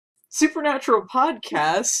Supernatural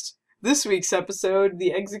podcast. This week's episode,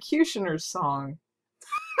 The Executioner's Song.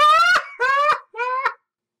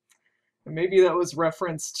 Maybe that was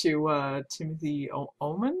reference to Timothy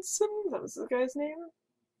Omenson? That was the guy's name?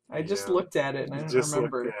 I just looked at it and I don't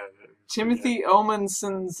remember. Timothy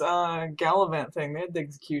Omenson's Gallivant thing. They had the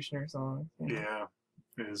Executioner song. Yeah.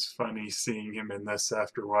 It was funny seeing him in this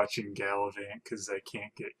after watching Gallivant because I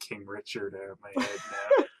can't get King Richard out of my head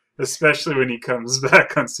now. Especially when he comes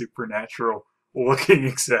back on Supernatural looking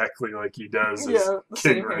exactly like he does as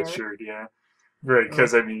King Richard. Yeah. Right,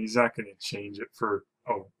 because I mean, he's not going to change it for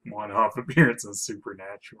a one-off appearance on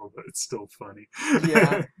Supernatural, but it's still funny.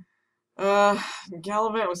 Yeah.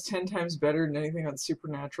 Gallivant was 10 times better than anything on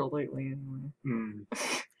Supernatural lately, anyway.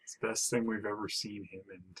 It's the best thing we've ever seen him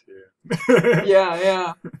in, too.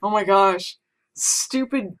 Yeah. Oh my gosh.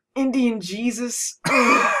 Stupid Indian Jesus.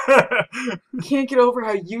 Can't get over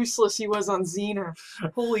how useless he was on Xena.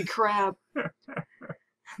 Holy crap.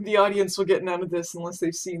 The audience will get none of this unless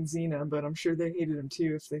they've seen Xena, but I'm sure they hated him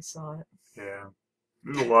too if they saw it. Yeah.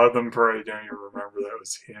 A lot of them probably don't even remember that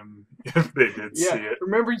was him if they did see it.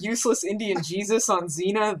 Remember useless Indian Jesus on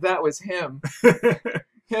Xena? That was him.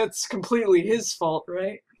 It's completely his fault,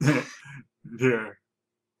 right? Yeah.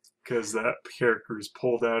 Because that character is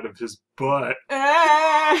pulled out of his butt.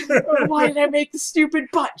 Why did I make the stupid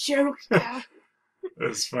butt joke?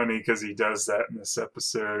 It's funny because he does that in this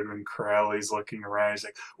episode when Crowley's looking around. He's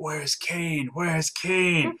like, "Where's Cain? Where's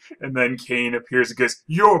Cain?" And then Cain appears and goes,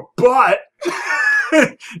 "Your butt?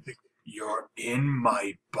 You're in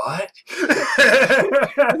my butt?"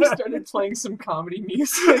 He started playing some comedy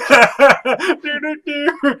music.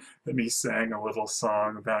 And he sang a little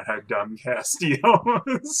song about how dumb Castiel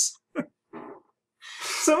was.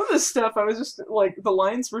 Some of this stuff, I was just, like, the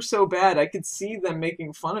lines were so bad, I could see them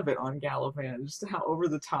making fun of it on Gallivant, just how over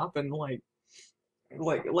the top and, like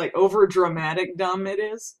over dramatic dumb it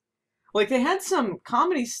is. Like, they had some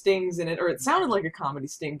comedy stings in it, or it sounded like a comedy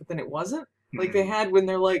sting, but then it wasn't. Like, they had when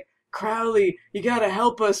they're like, "Crowley, you gotta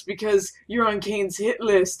help us because you're on Cain's hit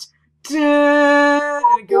list." And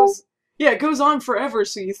it goes on forever,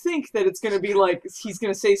 so you think that it's gonna be like, he's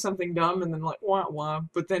gonna say something dumb and then like, wah wah,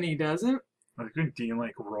 but then he doesn't. Like when Dean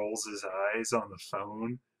like rolls his eyes on the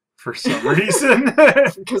phone for some reason.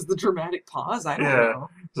 Because the dramatic pause, I don't know.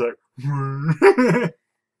 It's like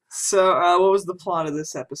So, what was the plot of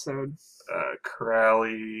this episode?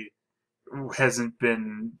 Crowley hasn't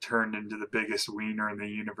been turned into the biggest wiener in the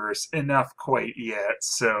universe enough quite yet,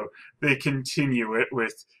 so they continue it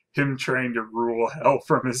with him trying to rule hell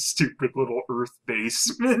from his stupid little Earth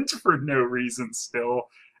basement for no reason still.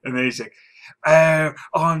 And then he's like, "Oh,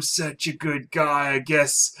 I'm such a good guy. I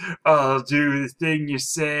guess I'll do the thing you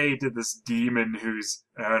say," to this demon who's,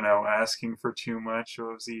 I don't know, asking for too much.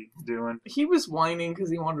 What was he doing? He was whining because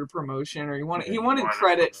he wanted a promotion, or he wanted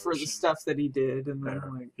credit for the stuff that he did, and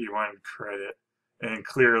then he wanted credit. And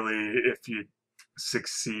clearly, if you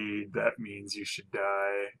succeed, that means you should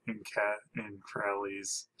die in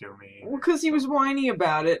Crowley's domain. Well, because he was whiny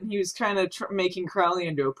about it, and he was kind of making Crowley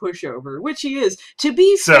into a pushover, which he is. To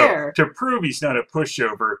be fair, to prove he's not a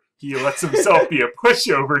pushover, he lets himself be a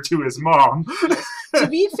pushover to his mom. To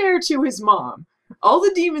be fair to his mom, all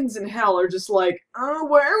the demons in hell are just like, "Oh,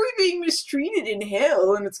 why are we being mistreated in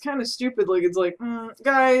hell?" And it's kind of stupid. Like, it's like,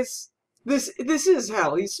 guys, this is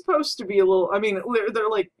hell. He's supposed to be a little. I mean, they're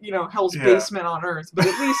like, hell's basement on Earth, but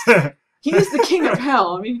at least he is the king of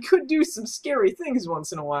hell. I mean, he could do some scary things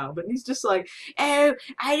once in a while, but he's just like, "Oh,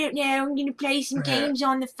 I don't know. I'm gonna play some games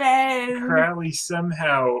on the phone." Crowley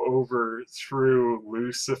somehow overthrew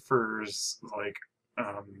Lucifer's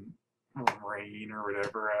reign or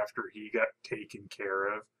whatever after he got taken care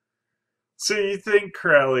of. So you think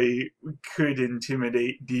Crowley could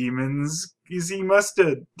intimidate demons? Because he must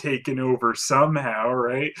have taken over somehow,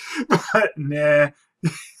 right? But nah.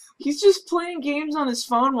 He's just playing games on his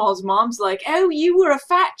phone while his mom's like, "Oh, you were a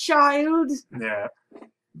fat child." Yeah.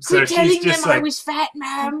 Quit telling them I was fat,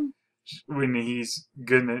 Mom. When he's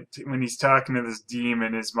talking to this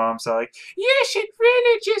demon, his mom's like, "You should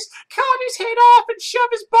really just cut his head off and shove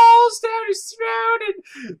his balls down his throat and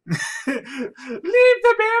leave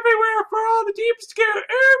them everywhere for all the demons to go,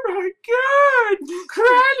 oh my god,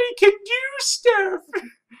 Crowley can do stuff."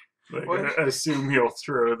 Like, I assume he'll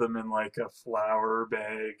throw them in like a flour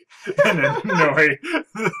bag and annoy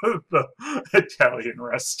the Italian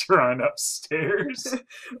restaurant upstairs.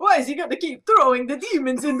 Why has he got to keep throwing the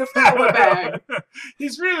demons in the flour bag?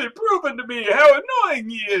 He's really proven to me how annoying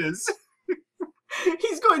he is.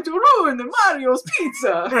 He's going to ruin the Mario's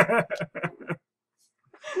pizza.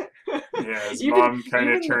 Yeah, his Even mom kind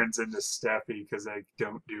of even turns into Steffi because I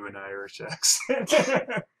don't do an Irish accent.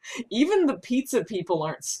 even the pizza people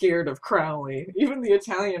aren't scared of Crowley. Even the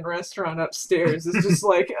Italian restaurant upstairs is just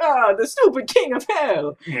like, ah, the stupid king of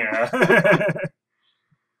hell. Yeah.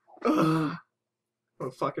 Ugh, what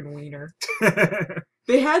a fucking wiener.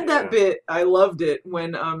 They had that Yeah. bit. I loved it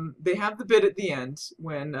when they have the bit at the end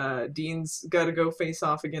when Dean's got to go face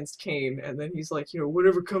off against Cain, and then he's like,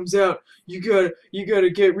 whatever comes out, you gotta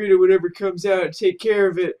get rid of whatever comes out and take care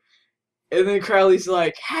of it. And then Crowley's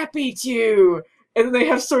like, happy to. And then they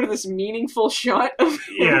have sort of this meaningful shot of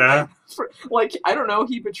him, Yeah. like I don't know,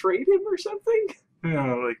 he betrayed him or something.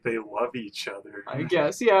 Like they love each other. I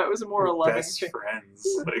guess, yeah, it was more a They're loving best thing. friends.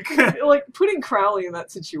 Like, Like putting Crowley in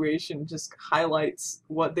that situation just highlights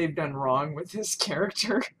what they've done wrong with his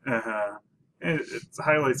character. uh-huh. It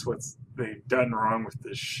highlights what they've done wrong with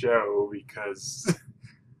this show because,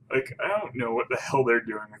 like, I don't know what the hell they're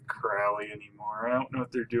doing with Crowley anymore. I don't know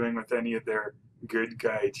what they're doing with any of their good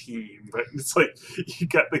guy team. But it's like you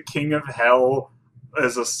got the King of Hell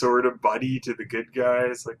as a sort of buddy to the good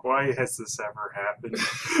guys. Like, why has this ever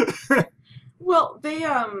happened? Well, they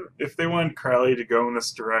If they wanted Crowley to go in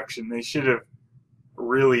this direction, they should have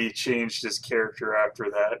really changed his character after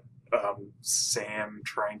that. Sam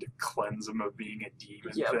trying to cleanse him of being a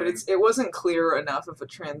demon. yeah, thing. but it wasn't clear enough of a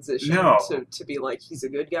transition No. to be like he's a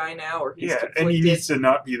good guy now or he's yeah, conflicted. and he needs to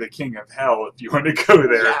not be the King of Hell if you want to go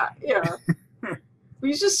there. Yeah.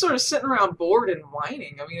 He's just sort of sitting around bored and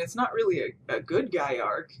whining. I mean, it's not really a good guy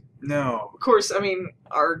arc. No. Of course, I mean,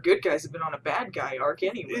 our good guys have been on a bad guy arc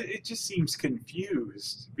anyway. It just seems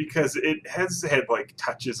confused because it has had like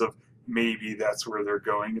touches of maybe that's where they're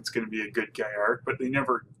going. It's going to be a good guy arc, but they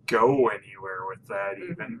never go anywhere with that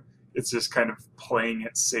even. It's just kind of playing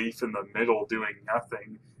it safe in the middle, doing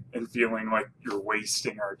nothing, and feeling like you're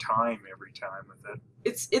wasting our time every time with it.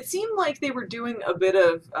 It seemed like they were doing a bit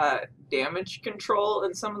of damage control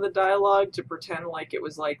in some of the dialogue to pretend like it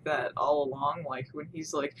was like that all along. Like when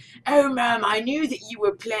he's like, "Oh, Mum, I knew that you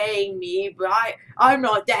were playing me, but I'm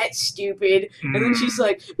not that stupid." And then she's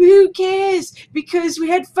like, "Who cares? Because we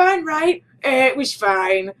had fun, right? It was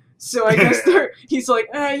fine." So I guess he's like,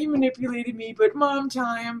 "You manipulated me, but Mom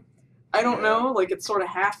time." I don't know, like it's sort of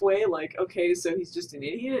halfway, like, okay, so he's just an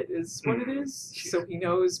idiot is what it is. So he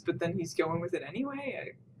knows, but then he's going with it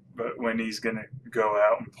anyway. But when he's going to go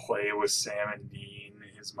out and play with Sam and Dean,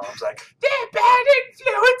 his mom's like, "They're bad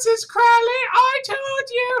influences, Crowley! I told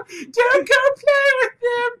you! Don't go play with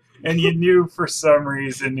them!" And you knew for some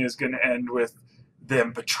reason it was going to end with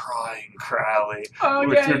them betraying Crowley,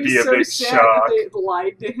 which would be a so big sad shock. that they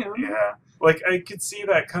lied to him. Yeah. Like, I could see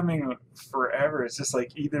that coming forever. It's just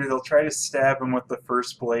like either they'll try to stab him with the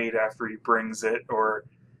first blade after he brings it, or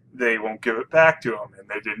they won't give it back to him, and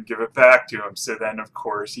they didn't give it back to him. So then, of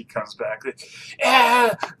course, he comes back.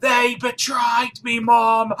 They betrayed me,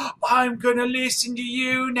 Mom. I'm going to listen to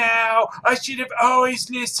you now. I should have always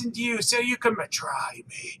listened to you so you can betray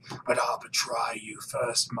me. But I'll betray you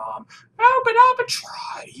first, Mom. Oh, but I'll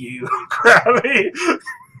betray you, Crowley.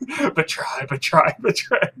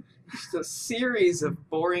 Betray. Just a series of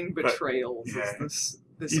boring betrayals. But, yeah.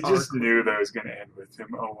 This You arc. just knew that was going to end with him.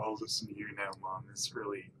 Oh, well, listen to you now, Mom. It's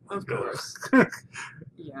really... Of course.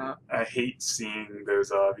 Yeah. I hate seeing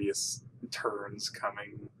those obvious turns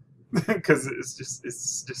coming because it's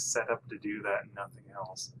just set up to do that and nothing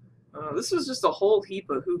else. This was just a whole heap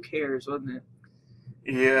of who cares, wasn't it?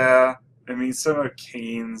 Yeah. I mean, some of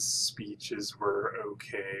Cain's speeches were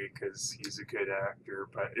okay because he's a good actor,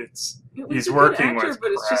 but he's working with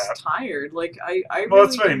but it's just crap. tired. Like I Well, really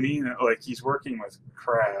that's what I mean. Like he's working with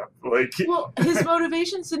crap. Like well, his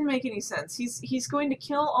motivations didn't make any sense. He's going to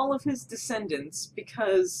kill all of his descendants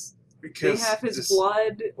because they have his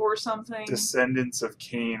blood or something. Descendants of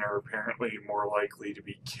Cain are apparently more likely to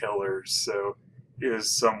be killers, so it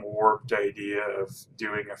was some warped idea of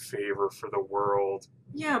doing a favor for the world.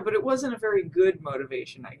 Yeah, but it wasn't a very good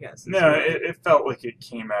motivation, I guess. No, it felt like it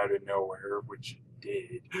came out of nowhere, which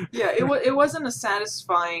it did. Yeah, it wasn't a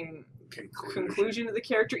satisfying Conclusion to the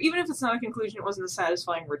character. Even if it's not a conclusion, it wasn't a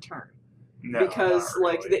satisfying return. No, Because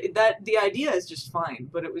not really. the idea is just fine,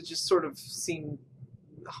 but it was just sort of seemed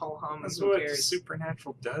ho-hum. That's Who what cares?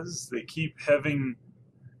 Supernatural does. They keep having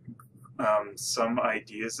some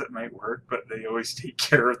ideas that might work, but they always take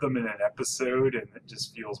care of them in an episode, and it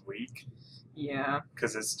just feels weak. Yeah.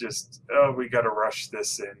 Because it's just, oh, we got to rush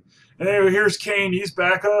this in. Hey, here's Cain. He's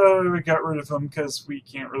back. Oh, we got rid of him because we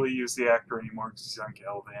can't really use the actor anymore because he's on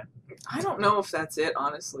Galvan. I don't know if that's it,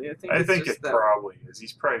 honestly. I think It probably is.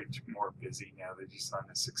 He's probably more busy now that he's on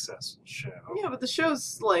a successful show. Yeah, but the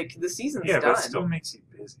show's like the season's Yeah, done. but it still makes you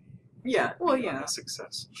busy. Yeah, well, be on yeah, a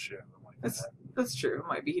successful show like that's that. that's true. It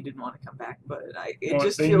might be he didn't want to come back, but it Well,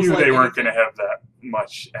 just they feels knew like they weren't going anything. to have that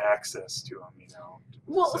much access to him, you know.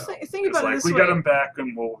 Well, So think it's about it like, this we got way. him back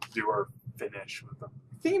and we'll do our finish with them.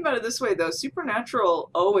 Think about it this way, though.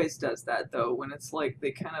 Supernatural always does that, though, when it's like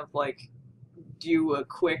they kind of like do a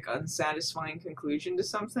quick, unsatisfying conclusion to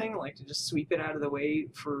something, like to just sweep it out of the way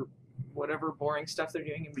for whatever boring stuff they're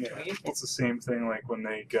doing in between. Yeah, it's the same thing like when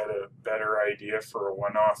they got a better idea for a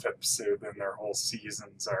one-off episode than their whole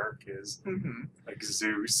season's arc is. Mm-hmm. Like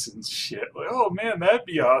Zeus and shit. Like, oh man, that'd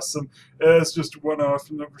be awesome. It's just a one-off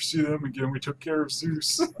and never see them again. We took care of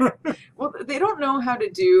Zeus. Well, they don't know how to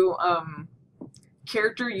do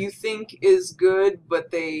character you think is good,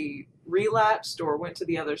 but they relapsed or went to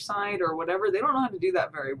the other side or whatever. They don't know how to do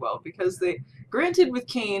that very well because granted, with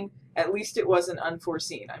Cain, at least it wasn't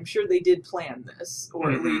unforeseen. I'm sure they did plan this,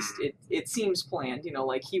 or at least it seems planned. You know,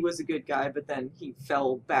 like he was a good guy, but then he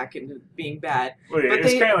fell back into being bad. Well, yeah, But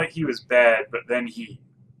it's kind of like he was bad, but then he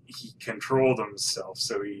controlled himself,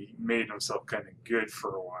 so he made himself kind of good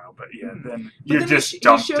for a while. But yeah, then But you then just he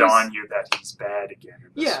dumped shows- on you that he's bad again.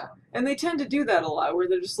 in this Yeah, one. and they tend to do that a lot, where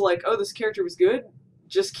they're just like, "Oh, this character was good.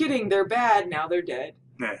 Just kidding, they're bad. Now they're dead."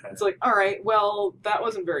 It's like, all right, well, that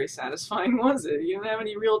wasn't very satisfying, was it? You didn't have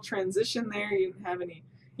any real transition there. You didn't have any,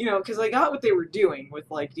 because I got what they were doing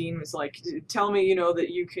with like Dean was like, tell me, that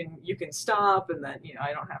you can stop, and that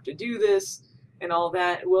I don't have to do this and all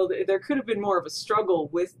that. Well, there could have been more of a struggle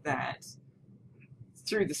with that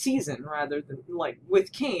through the season, rather than like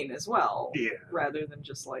with Cain as well. Yeah. Rather than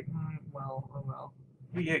just like, well, oh well.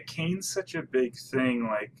 But yeah, Kane's such a big thing.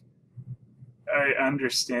 Like, I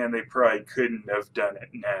understand they probably couldn't have done it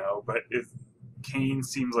now, but Cain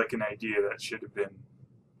seems like an idea that should have been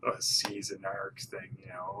a season arc thing,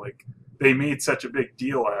 Like, they made such a big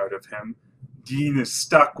deal out of him. Dean is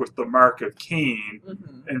stuck with the mark of Cain,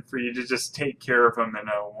 and for you to just take care of him in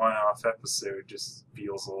a one-off episode just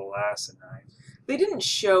feels a little asinine. They didn't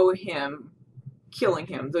show him killing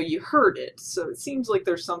him, though you heard it, so it seems like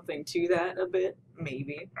there's something to that a bit,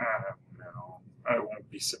 maybe. No. I won't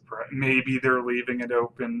be surprised. Maybe they're leaving it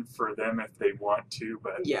open for them if they want to,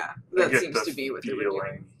 but Yeah, I that get seems the to be what they were feeling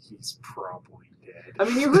doing. he's probably dead. I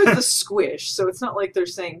mean, you heard the squish, so it's not like they're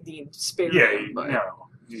saying Dean spared him, but... no.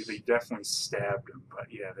 They definitely stabbed him, but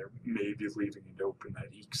yeah, they're maybe leaving it open that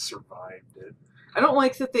he survived it. I don't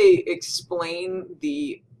like that they explain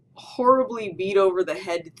the horribly beat over the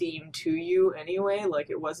head theme to you anyway, like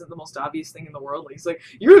it wasn't the most obvious thing in the world. Like, he's like,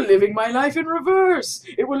 you're living my life in reverse!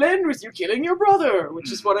 It will end with you killing your brother! Which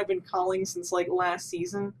is what I've been calling since like last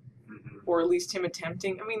season, or at least him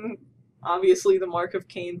attempting. I mean, obviously the Mark of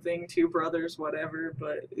Cain thing, two brothers, whatever,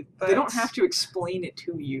 but they don't have to explain it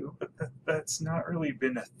to you. But that's not really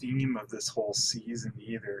been a theme of this whole season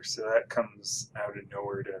either, so that comes out of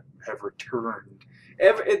nowhere to have returned.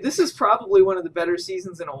 This is probably one of the better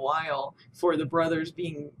seasons in a while for the brothers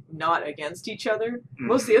being not against each other.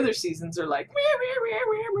 Most of the other seasons are like,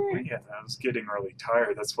 yeah, I was getting really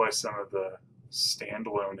tired. That's why some of the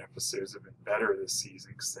standalone episodes have been better this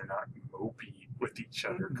season, because they're not mopey with each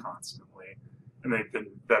other constantly. And they've been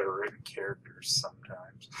better written characters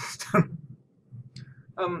sometimes.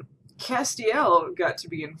 Castiel got to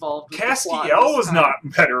be involved with the plot Castiel this was time. not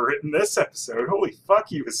better written this episode. Holy fuck,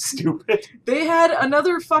 he was stupid. They had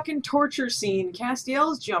another fucking torture scene.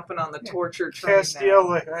 Castiel's jumping on the torture train Castiel, now.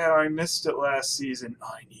 like, oh, I missed it last season.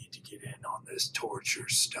 I need to get in on this torture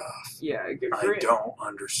stuff. Yeah, I don't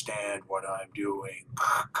understand what I'm doing.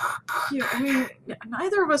 Yeah, I mean,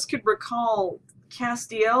 neither of us could recall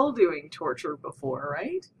Castiel doing torture before,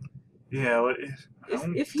 right? Yeah,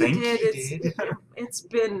 If he did, it's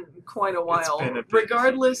been quite a while. been a bit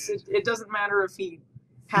Regardless, if he it doesn't matter if he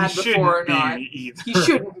had he before or shouldn't not. be either. He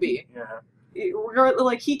shouldn't be. Yeah. Regardless,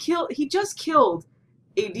 like he just killed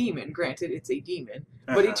a demon. Granted, it's a demon,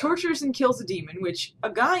 but he tortures and kills a demon, which a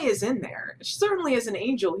guy is in there. Certainly, as an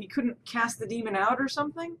angel, he couldn't cast the demon out or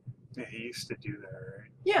something. Yeah, he used to do that, right?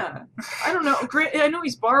 Yeah, I don't know. I know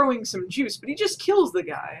he's borrowing some juice, but he just kills the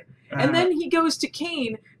guy. And then he goes to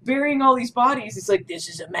Cain, burying all these bodies. He's like, this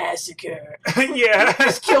is a massacre. yeah.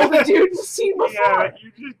 Just kill the dude in the scene before. Yeah,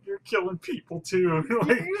 you're killing people too.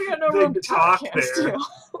 Like, You got no they room to talk talk there.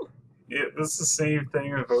 Yeah, that's the same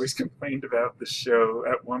thing I've always complained about the show.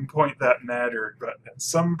 At one point that mattered, but at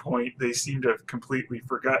some point they seem to have completely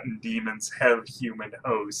forgotten demons have human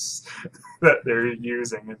hosts that they're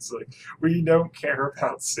using. It's like, we don't care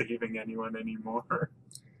about saving anyone anymore.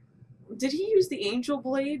 Did he use the angel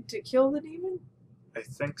blade to kill the demon? I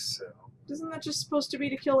think so. Isn't that just supposed to be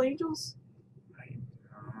to kill angels? I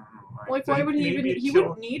don't know. Like, why would he even... He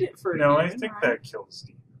wouldn't need it for a No, demon, I think right? that kills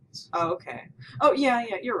demons. Oh, okay. Oh, yeah,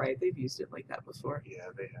 you're right. They've used it like that before. Yeah,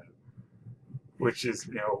 they have. Which is,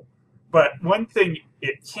 but one thing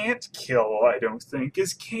it can't kill, I don't think,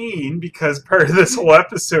 is Cain, because part of this whole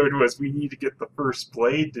episode was we need to get the first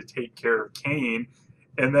blade to take care of Cain,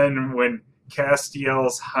 and then when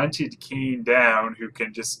Castiel's hunted Cain down, who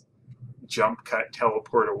can just jump, cut,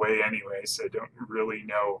 teleport away anyway, so I don't really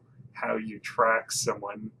know how you track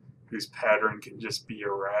someone whose pattern can just be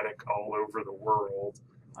erratic all over the world.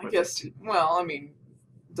 I guess, well, I mean,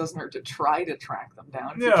 it doesn't hurt to try to track them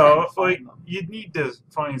down. No, like, you'd need to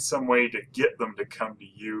find some way to get them to come to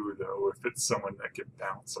you, though, if it's someone that can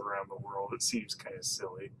bounce around the world. It seems kind of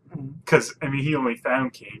silly. Because, I mean, he only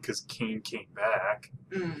found Cain because Cain came back.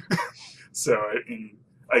 So,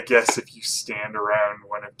 I guess if you stand around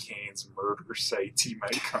one of Cain's murder sites, he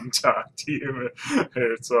might come talk to you.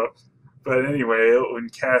 But anyway, when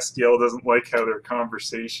Castiel doesn't like how their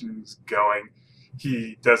conversation's going,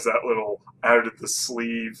 he does that little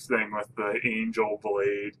out-of-the-sleeve thing with the angel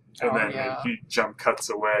blade, and he jump cuts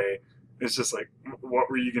away. It's just like,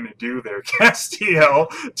 what were you going to do there, Castiel?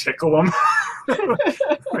 Tickle him?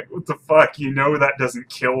 Like, what the fuck? You know that doesn't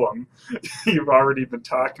kill him. You've already been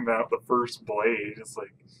talking about the first blade. It's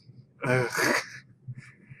like, ugh.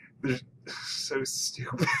 They're so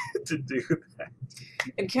stupid to do that.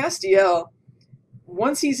 And Castiel,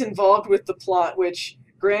 once he's involved with the plot, which,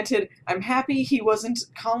 granted, I'm happy he wasn't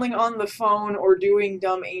calling on the phone or doing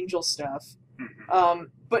dumb angel stuff,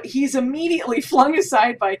 but he's immediately flung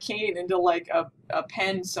aside by Cain into, like, a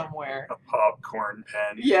pen somewhere. A popcorn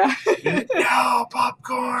pen. Yeah. No,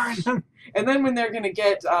 popcorn! And then when they're gonna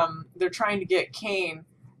get, they're trying to get Cain,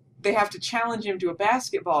 they have to challenge him to a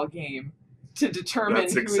basketball game to determine who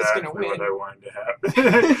is going to win. That's exactly what I wanted to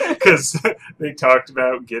happen. Because they talked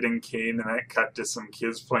about getting Cain, and that cut to some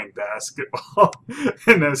kids playing basketball.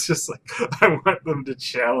 And I was just like, I want them to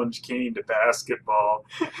challenge Cain to basketball.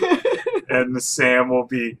 And Sam will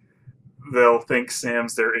be, they'll think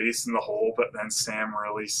Sam's their ace in the hole, but then Sam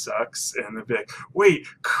really sucks. And they'll be like, wait,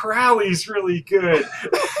 Crowley's really good.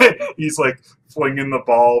 He's like flinging the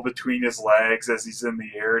ball between his legs as he's in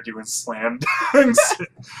the air doing slam dunks.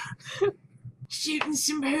 Shooting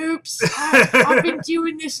some hoops. I've been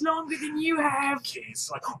doing this longer than you have. Cain's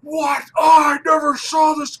like, what? Oh, I never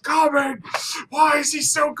saw this coming. Why is he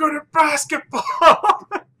so good at basketball?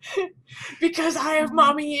 Because I have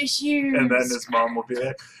mommy issues. And then his mom will be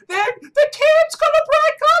like, then the kid's gonna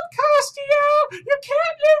break up, Castiel. You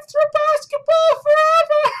can't live through basketball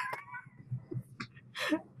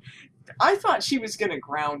forever. I thought she was gonna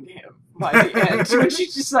ground him by the end. When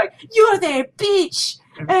she's just like, you're there, bitch.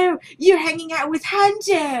 Oh, you're hanging out with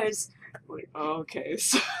hunters. Like, okay,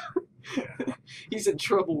 so he's in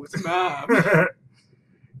trouble with Mom.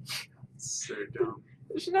 So dumb.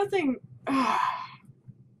 There's nothing.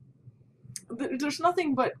 There's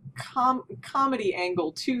nothing but comedy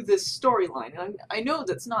angle to this storyline, and I know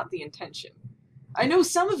that's not the intention. I know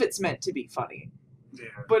some of it's meant to be funny,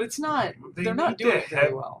 but it's not. They're not doing it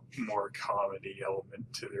very well. More comedy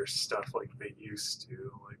element to their stuff like they used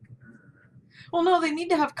to. Like, well, no, they need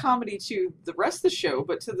to have comedy to the rest of the show,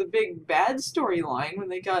 but to the big bad storyline when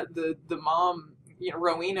they got the mom,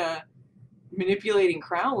 Rowena, manipulating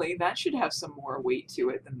Crowley, that should have some more weight to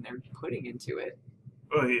it than they're putting into it.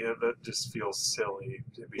 Oh yeah, that just feels silly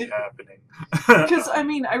to be happening. Because, I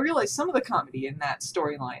mean, I realize some of the comedy in that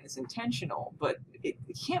storyline is intentional, but it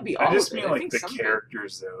can't be all of it. I just mean, like, the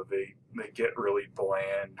characters, though, they get really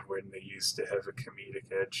bland when they used to have a comedic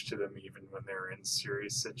edge to them, even when they're in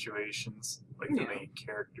serious situations, like the main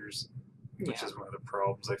characters, which is one of the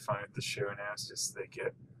problems I find with the show now, is just they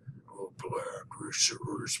get, bland,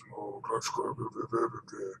 serious mode, let's go,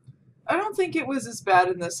 I don't think it was as bad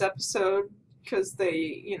in this episode, because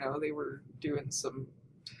they were doing some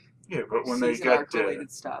but when they got to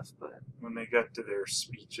stuff, but when they got to their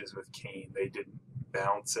speeches with Cain, they didn't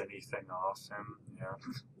bounce anything off him.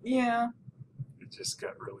 Yeah. It just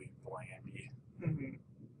got really blandy.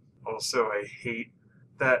 Also, I hate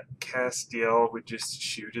that Castiel would just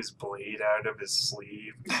shoot his blade out of his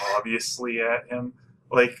sleeve, obviously at him.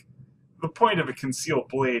 Like, the point of a concealed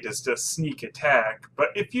blade is to sneak attack, but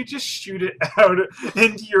if you just shoot it out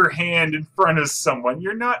into your hand in front of someone,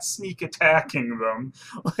 you're not sneak attacking them.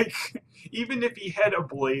 Like, even if he had a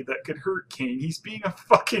blade that could hurt Cain, he's being a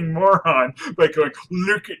fucking moron by going,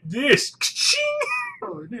 look at this!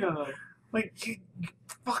 Oh, no. Like, you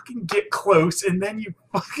fucking get close, and then you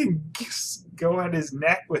fucking go at his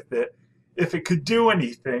neck with it. If it could do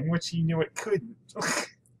anything, which he knew it couldn't.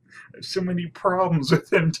 There's so many problems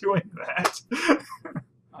with him doing that.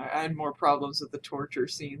 I had more problems with the torture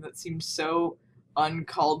scene that seemed so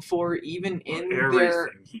uncalled for, even in their...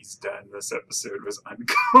 Everything he's done this episode was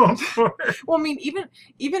uncalled for. Well, I mean,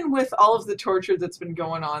 even with all of the torture that's been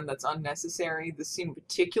going on that's unnecessary, this seemed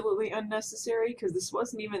particularly unnecessary, because this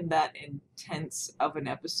wasn't even that intense of an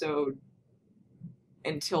episode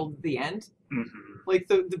until the end. Mm-hmm. Like,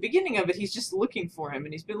 the beginning of it, he's just looking for him,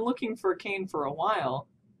 and he's been looking for Cain for a while.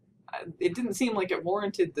 It didn't seem like it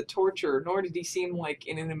warranted the torture, nor did he seem like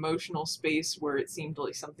in an emotional space where it seemed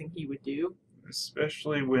like something he would do.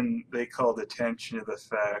 Especially when they called attention to the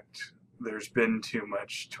fact there's been too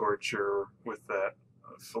much torture with that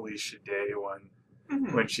Felicia Day one.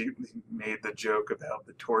 Mm-hmm. When she made the joke about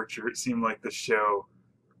the torture, it seemed like the show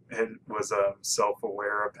was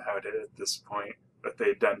self-aware about it at this point, that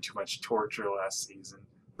they'd done too much torture last season.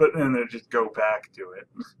 But then they just go back to it.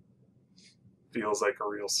 Feels like a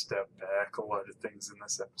real step back. A lot of things in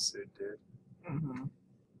this episode did. Mm-hmm.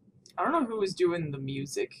 I don't know who was doing the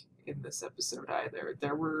music in this episode either.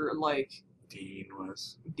 There were like... Dean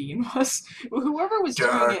was. Whoever was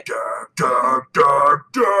doing it.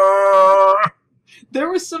 There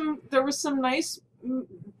was some nice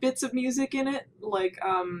bits of music in it. Like,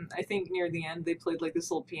 I think near the end they played like this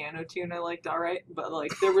little piano tune I liked, alright. But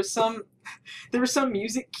like there were some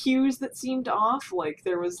music cues that seemed off. Like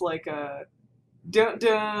there was like a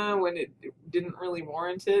dun when it didn't really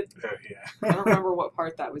warrant it. Oh yeah. I don't remember what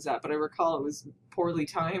part that was at, but I recall it was poorly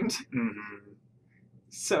timed. Mm-hmm.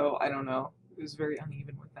 So I don't know. It was very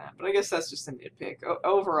uneven with that. But I guess that's just a nitpick.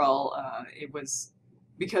 Overall, it was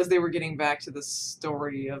because they were getting back to the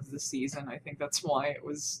story of the season. I think that's why it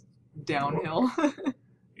was downhill.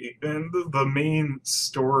 And the main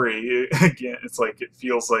story, again, it's like it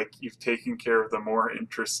feels like you've taken care of the more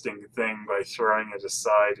interesting thing by throwing it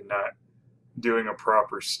aside and not doing a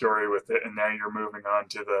proper story with it, and now you're moving on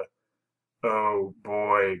to the oh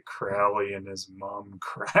boy, Crowley and his mom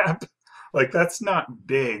crap. Like, that's not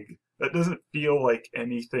big. That doesn't feel like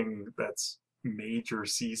anything that's major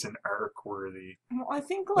season arc worthy. Well, I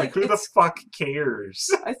think like who the fuck cares?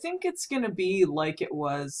 I think it's gonna be like it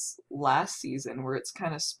was last season, where it's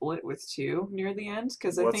kind of split with two near the end.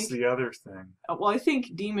 Because I think what's the other thing? Well, I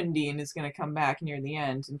think Demon Dean is gonna come back near the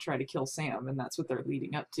end and try to kill Sam, and that's what they're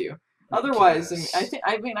leading up to. Otherwise,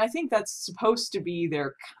 I think that's supposed to be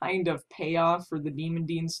their kind of payoff for the Demon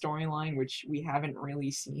Dean storyline, which we haven't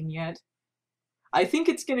really seen yet. I think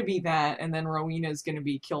it's going to be that, and then Rowena's going to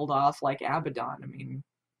be killed off like Abaddon. I mean,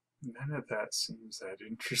 none of that seems that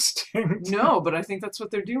interesting. No, but I think that's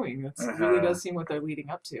what they're doing. It really does seem what they're leading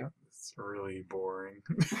up to. It's really boring.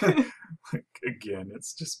 Like, again,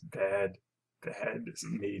 it's just bad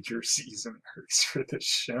major season arcs for this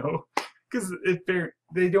show. Because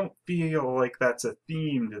they don't feel like that's a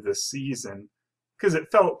theme to this season. Because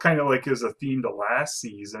it felt kind of like it was a theme to last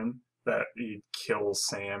season. That he'd kill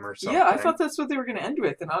Sam or something. Yeah, I thought that's what they were going to end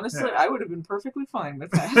with, and honestly, I would have been perfectly fine with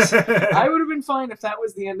that. I would have been fine if that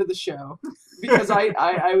was the end of the show, because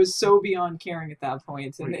I was so beyond caring at that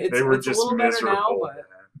point, and it's a little better now, but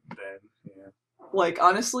then, yeah. Like,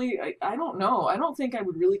 honestly, I don't know. I don't think I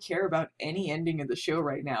would really care about any ending of the show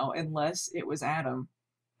right now, unless it was Adam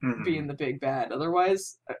being the big bad.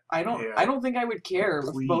 Otherwise, I don't think I would care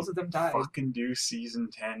if both of them died. Fucking do season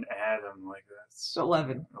 10 Adam, like that's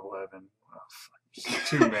 11. Oh, fuck.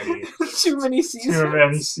 Too many. Too many seasons. Too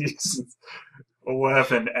many seasons.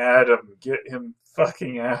 11 Adam, get him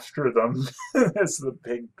fucking after them. That's the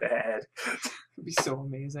big bad. It'd be so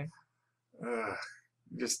amazing.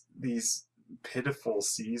 Just these pitiful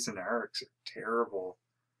season arcs are terrible.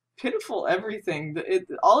 Pitiful everything.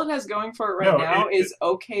 All it has going for it now is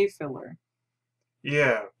okay filler.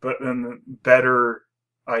 Yeah, but then better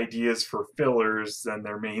ideas for fillers than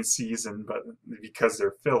their main season, but because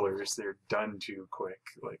they're fillers, they're done too quick.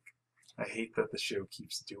 Like, I hate that the show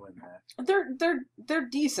keeps doing that. They're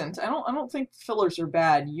decent. I don't think fillers are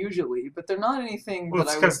bad usually, but they're not anything. Well,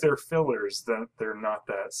 it's because they're fillers that they're not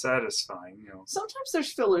that satisfying. You know. Sometimes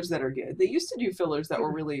there's fillers that are good. They used to do fillers that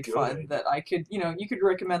were really fun. That I could, you could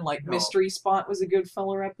recommend. Like Mystery Spot was a good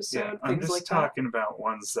filler episode. Yeah, I'm things just like talking about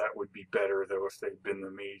ones that would be better though if they'd been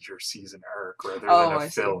the major season arc rather than a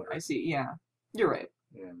filler. I see. Yeah, you're right.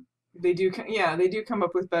 Yeah. They do come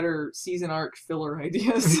up with better season arc filler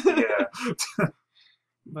ideas. Yeah.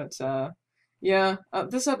 But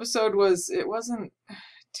this episode wasn't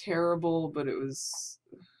terrible, but it was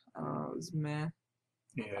meh.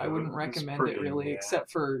 Yeah, I wouldn't recommend it really, except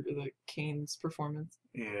for the Cain's performance.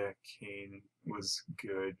 Yeah, Cain was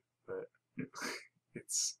good, but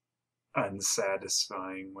it's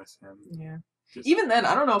unsatisfying with him. Yeah. Even then,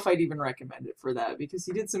 I don't know if I'd even recommend it for that, because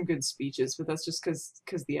he did some good speeches, but that's just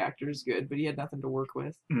because the actor's good, but he had nothing to work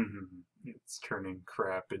with. Mm-hmm. It's turning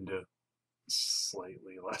crap into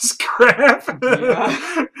slightly less crap.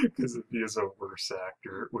 Yeah. Because if he is a worse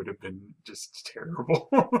actor, it would have been just terrible.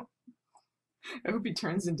 I hope he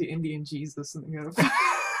turns into Indian Jesus and they have,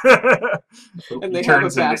 Hope and he they have a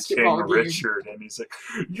turns into King basketball game. Richard and he's like,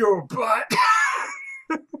 your butt.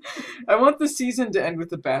 I want the season to end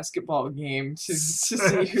with a basketball game to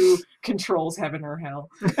see who controls heaven or hell.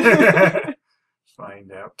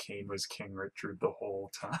 Find out Cain was King Richard the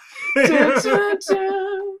whole time. Dun, dun,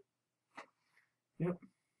 dun. Yep.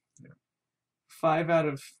 5 out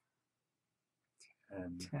of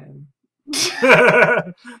 10.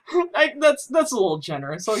 That's a little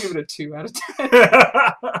generous. I'll give it a 2 out of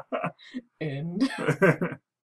 10. End.